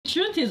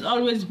Truth is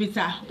always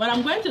bitter, but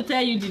I'm going to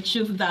tell you the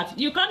truth that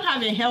you can't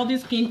have a healthy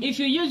skin if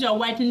you use your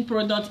whitening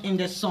product in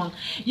the sun.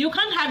 You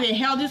can't have a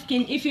healthy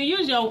skin if you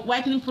use your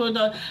whitening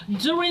product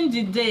during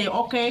the day,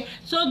 okay?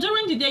 So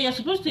during the day, you're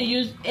supposed to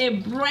use a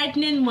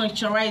brightening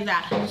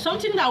moisturizer,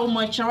 something that will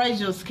moisturize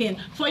your skin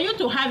for you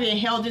to have a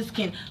healthy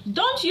skin.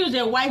 Don't use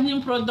a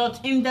whitening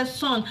product in the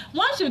sun.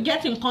 Once you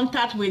get in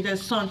contact with the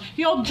sun,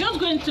 you're just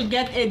going to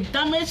get a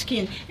damaged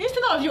skin.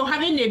 Instead of you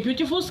having a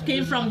beautiful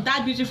skin from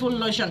that beautiful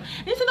lotion,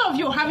 instead of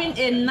you having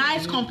a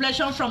nice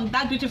complexion from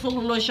that beautiful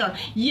lotion,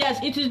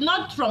 yes, it is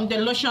not from the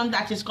lotion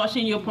that is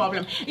causing you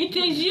problem. It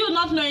is you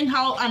not knowing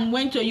how and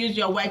when to use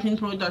your whitening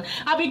product.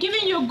 I'll be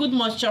giving you good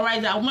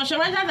moisturizer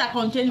that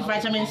contains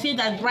vitamin C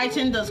that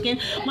brightens the skin,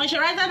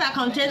 moisturizer that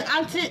contains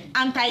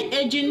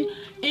anti-aging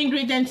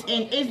ingredients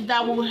in it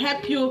that will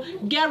help you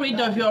get rid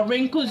of your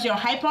wrinkles, your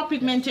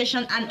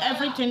hyperpigmentation, and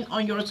everything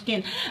on your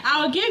skin.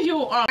 I'll give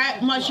you a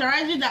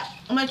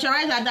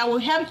moisturizer that will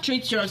help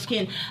treat your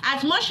skin.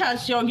 As much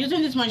as you're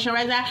using this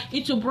moisturizer,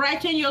 it will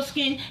brighten your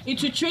skin,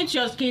 it will treat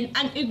your skin,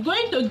 and it's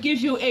going to give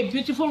you a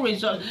beautiful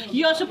result.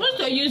 You're supposed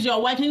to use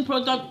your whitening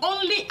product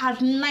only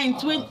at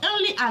night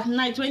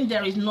when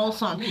there is no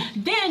sun.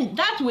 Then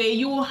that way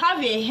you will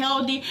have a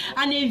healthy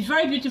and a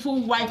very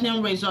beautiful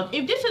whitening result.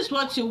 If this is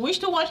what you wish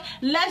to watch,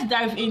 let's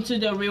dive into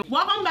the real.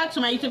 Welcome back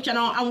to my YouTube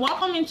channel and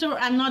welcome into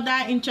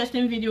another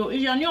interesting video.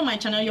 If you're new on my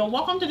channel, you're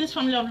welcome to this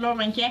family of love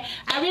and care.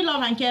 I really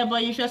love and care,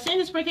 but if you're seeing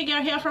this pretty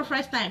girl here for the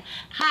first time,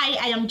 hi,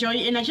 I am Joy,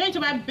 a Nigerian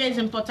YouTuber based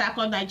in Port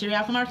Harcourt,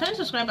 Nigeria. For my returning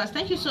subscribers,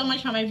 thank you so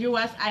much. For my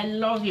viewers, I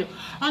love you.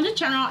 On this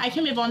channel, I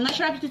film about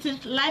natural beauty,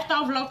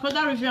 lifestyle vlog,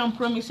 product review, and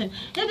promising.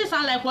 If this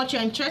sounds like what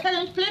you're interested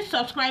in, please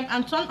subscribe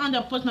and turn on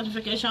the post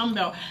notification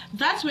bell.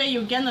 That's where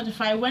you get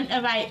notified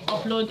whenever I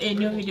upload a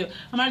new video.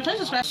 For my returning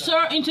subscribers,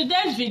 so in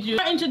today's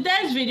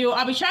video,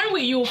 I'll be sharing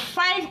with you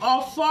 5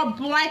 or 4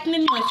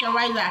 brightening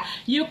moisturizer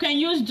you can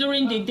use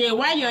during the day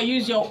while you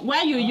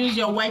use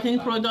your whitening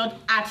product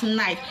at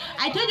night.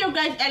 I told you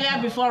guys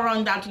earlier before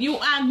on that you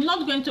are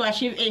not going to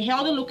achieve a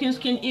healthy looking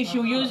skin if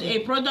you use a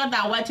product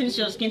that whitens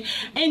your skin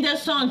in the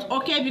sun,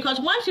 okay?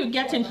 Because once you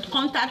get in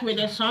contact with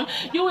the sun,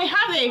 you will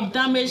have a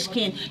damaged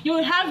skin, you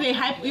will have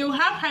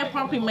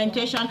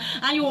hyperpigmentation,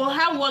 and you will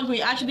have what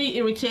will actually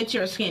irritate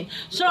your skin.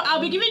 So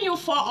I'll be giving you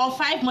 4 or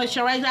 5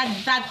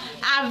 moisturizers that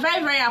are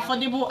very, very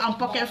affordable and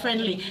pocket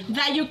friendly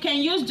that you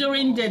can use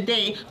during the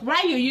day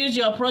while you use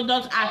your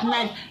product at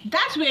night.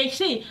 That way,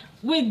 see,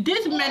 with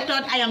this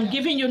method I am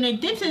giving you,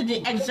 this is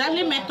the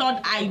exactly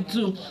method I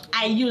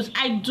use.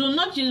 I do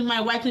not use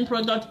my whitening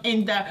product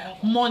in the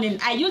morning.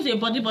 I use a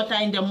body butter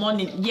in the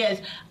morning,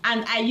 yes,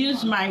 and I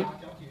use my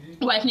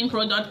whitening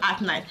product at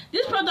night.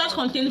 This product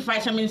contains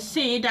vitamin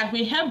C that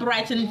will help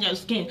brighten your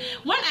skin.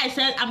 When I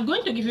said I'm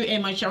going to give you a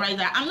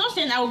moisturizer, I'm not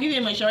saying I will give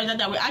you a moisturizer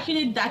that will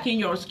actually darken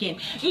your skin.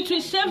 It will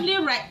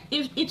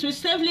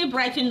safely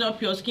brighten up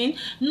your skin,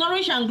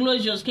 nourish and glow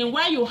your skin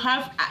while you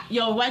have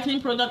your whitening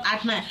product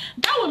at night.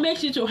 That will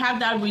make you to have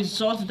that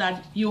result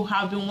that you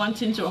have been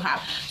wanting to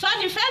have. So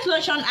the first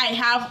lotion I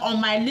have on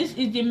my list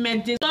is the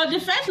Medis. So the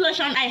first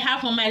lotion I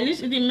have on my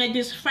list is the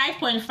Medis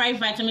 5.5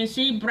 vitamin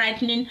C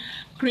brightening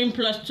cream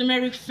plus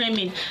turmeric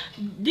femin.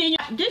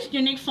 This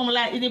unique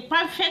formula is a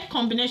perfect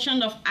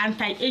combination of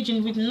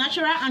anti-aging with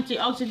natural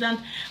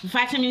antioxidant.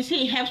 Vitamin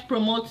C helps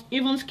promote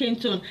even skin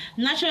tone.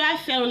 Natural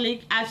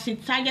ferulic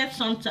acid targets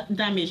sun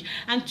damage,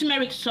 and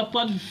turmeric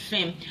support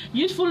fame.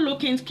 Useful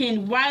looking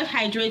skin while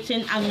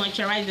hydrating and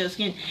moisturize the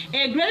skin.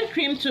 A great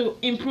cream to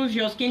improve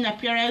your skin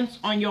appearance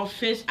on your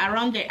face,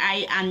 around the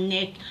eye and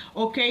neck.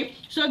 Okay,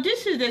 so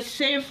this is the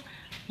safe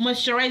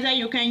moisturizer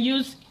you can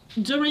use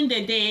during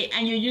the day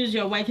and you use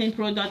your whitening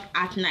product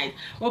at night.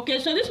 Okay,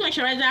 so this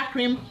moisturizer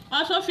cream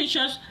also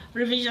features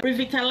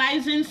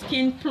revitalizing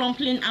skin,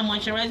 plumping and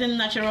moisturizing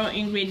natural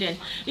ingredients.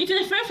 It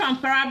is free from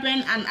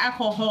paraben and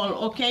alcohol.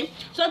 Okay,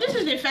 so this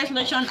is the first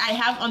lotion I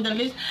have on the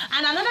list,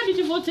 and another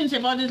beautiful thing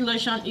about this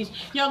lotion is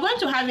you're going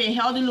to have a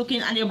healthy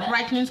looking and a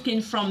brightening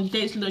skin from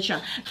this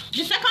lotion.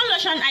 The second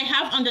lotion I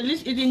have on the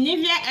list is the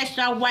Nivea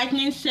Extra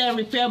Whitening Cell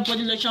Repair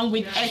Body Lotion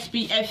with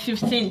SPF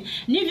 15.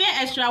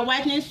 Nivea Extra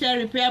Whitening Cell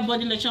Repair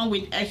Body Lotion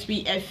with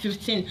SPF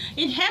 15.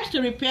 It helps to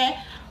repair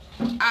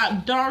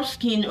dull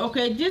skin.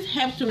 Okay, this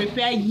helps to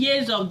repair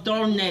years of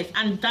dullness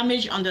and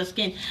damage on the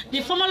skin.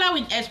 The formula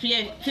with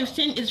SPF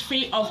 15 is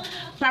free of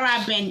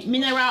paraben,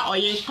 mineral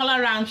oil,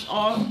 colorants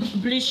or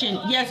bleaching.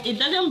 Yes, it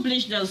doesn't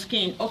bleach the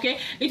skin. Okay,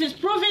 it is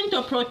proven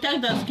to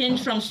protect the skin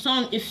from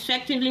sun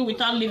effectively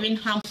without leaving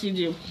harm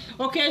residue.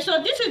 Okay,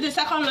 so this is the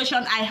second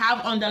lotion I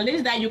have on the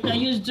list that you can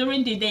use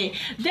during the day.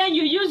 Then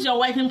you use your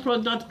whitening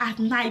product at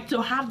night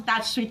to have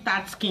that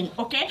sweeter skin.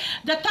 Okay,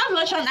 the third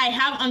lotion I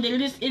have on the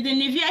list is the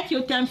Nivea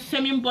Q10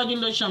 Feminine Body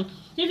Lotion.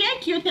 Nivea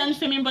Q10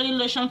 Feminine Body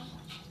Lotion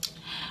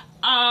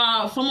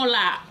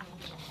formula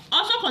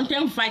also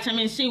contains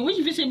vitamin C,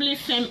 which visibly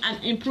firm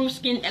and improves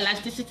skin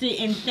elasticity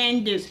in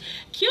 10 days.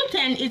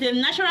 Q10 is a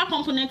natural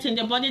component in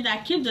the body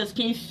that keeps the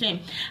skin firm.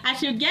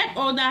 As you get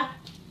older,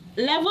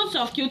 levels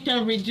of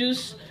Q10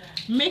 reduce,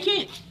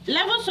 making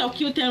Levels of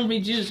Q10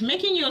 reduce,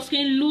 making your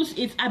skin lose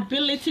its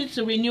ability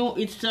to renew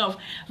itself.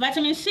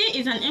 Vitamin C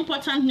is an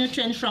important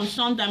nutrient from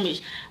sun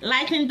damage,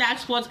 lighten dark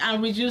spots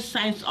and reduce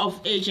signs of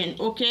aging.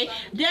 Okay,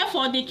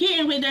 therefore the key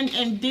ingredient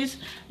in this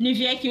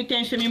Nivea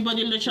Q10 Feminine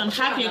Body Lotion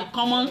have a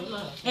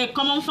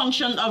common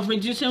function of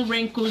reducing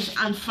wrinkles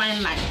and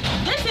fine lines.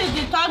 This is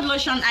the third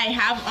lotion I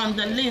have on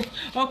the list.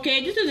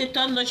 Okay, this is the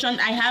third lotion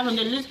I have on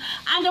the list,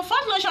 and the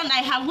fourth lotion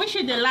I have, which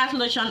is the last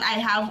lotion I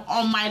have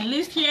on my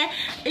list here,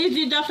 is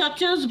the Dr.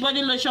 Teal's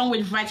body lotion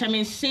with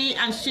vitamin C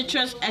and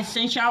citrus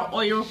essential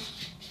oil.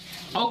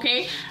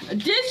 Okay,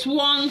 this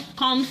one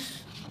comes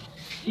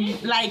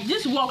like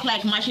this, work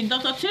like magic.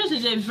 Dr. Teal's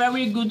is a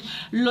very good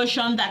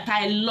lotion that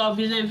I love.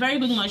 It's a very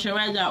good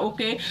moisturizer.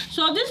 Okay,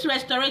 so this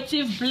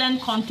restorative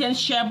blend contains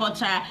shea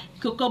butter,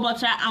 cocoa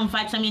butter and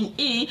vitamin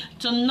E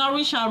to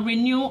nourish and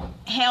renew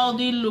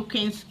healthy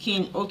looking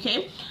skin.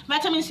 Okay,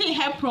 vitamin C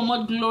help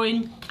promote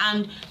glowing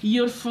and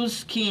youthful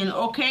skin.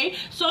 Okay,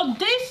 so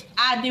these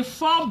are the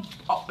 4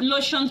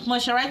 lotions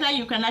moisturizer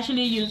you can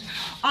actually use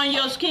on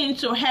your skin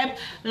to help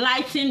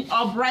lighten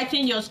or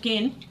brighten your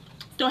skin,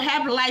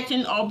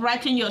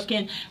 your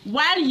skin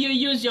while you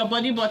use your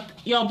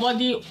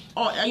body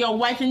or your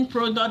whitening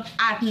product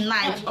at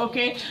night.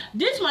 Okay,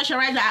 this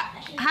moisturizer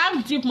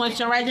have deep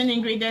moisturizing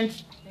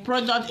ingredients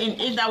product in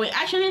it that will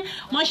actually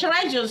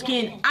moisturize your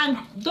skin, and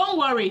don't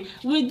worry,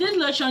 with this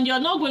lotion you're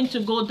not going to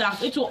go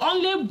dark. It will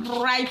only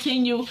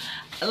brighten you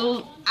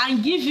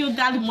and give you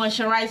that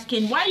moisturized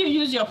skin while you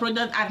use your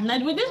product at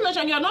night. With this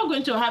lotion you're not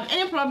going to have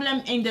any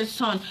problem in the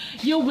sun.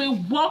 You will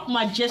walk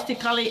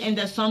majestically in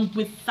the sun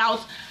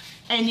without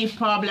any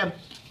problem.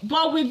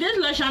 But with this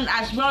lotion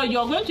as well,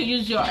 you're going to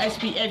use your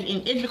SPF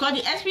in it, because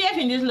the SPF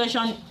in this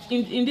lotion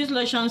in these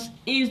lotions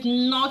is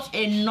not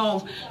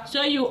enough.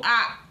 So you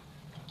are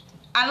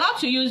allowed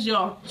to use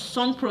your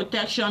sun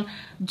protection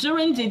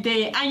during the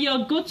day and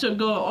you're good to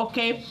go.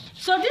 Okay,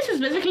 so this is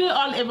basically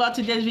all about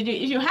today's video.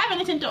 If you have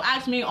anything to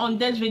ask me on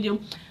this video,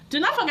 do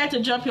not forget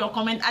to drop your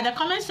comment at the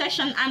comment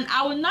section and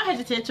I will not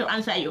hesitate to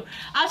answer you.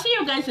 I'll see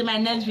you guys in my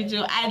next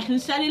video. I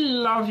sincerely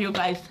love you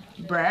guys.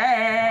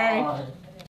 Bye.